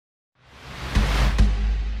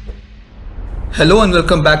Hello and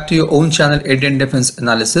welcome back to your own channel Indian Defense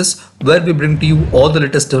Analysis, where we bring to you all the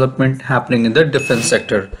latest development happening in the defense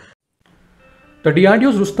sector. The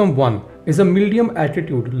DRDO's Rustom-I is a medium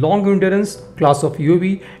altitude, long endurance class of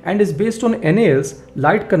UAV and is based on NAL's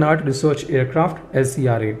Light Canard Research Aircraft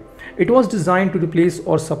LCRA. It was designed to replace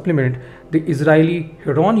or supplement the Israeli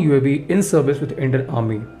Heron UAV in service with the Indian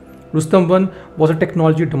Army. Rustom-I was a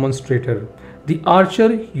technology demonstrator. The Archer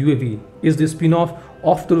UAV is the spin-off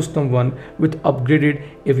of the Rustom-I with upgraded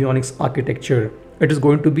avionics architecture. It is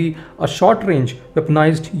going to be a short-range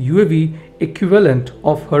weaponized UAV equivalent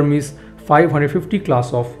of Hermes 550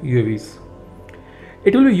 class of UAVs.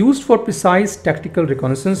 It will be used for precise tactical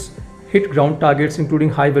reconnaissance, hit ground targets including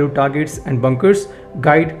high-value targets and bunkers,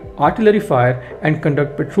 guide artillery fire, and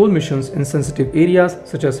conduct patrol missions in sensitive areas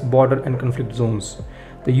such as border and conflict zones.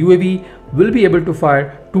 The UAV will be able to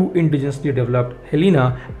fire two indigenously developed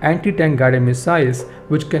Helina anti-tank guided missiles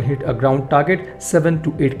which can hit a ground target 7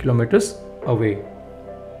 to 8 kilometers away.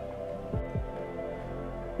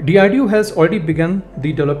 DRDO has already begun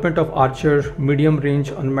the development of Archer medium-range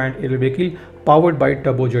unmanned aerial vehicle powered by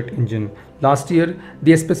turbojet engine. Last year,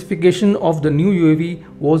 the specification of the new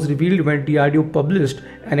UAV was revealed when DRDO published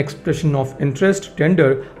an expression of interest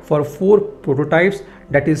tender for 4 prototypes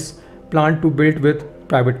that is planned to build with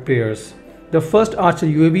private players. The first Archer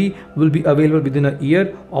UAV will be available within a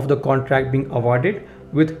year of the contract being awarded,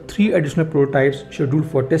 with 3 additional prototypes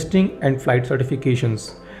scheduled for testing and flight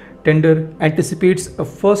certifications. Tender anticipates a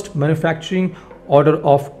first manufacturing order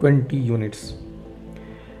of 20 units.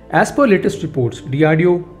 As per latest reports,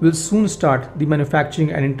 DRDO will soon start the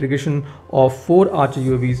manufacturing and integration of 4 Archer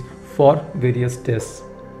UAVs for various tests.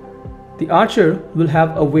 The Archer will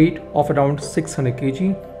have a weight of around 600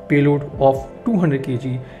 kg, payload of 200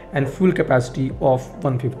 kg and fuel capacity of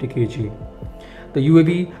 150 kg. The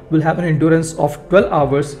UAV will have an endurance of 12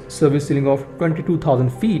 hours, service ceiling of 22,000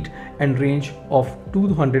 feet and range of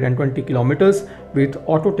 220 kilometers with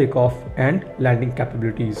auto takeoff and landing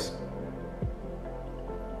capabilities.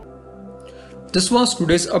 This was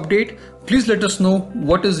today's update. Please let us know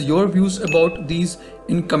what is your views about these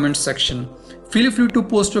in comment section. Feel free to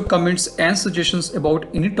post your comments and suggestions about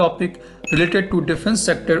any topic related to defense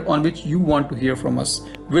sector on which you want to hear from us.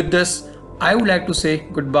 With this, I would like to say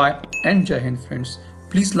goodbye and Jai Hind friends.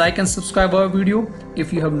 Please like and subscribe our video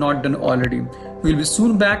if you have not done already. We'll be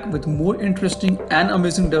soon back with more interesting and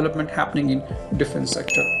amazing development happening in defense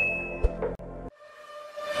sector.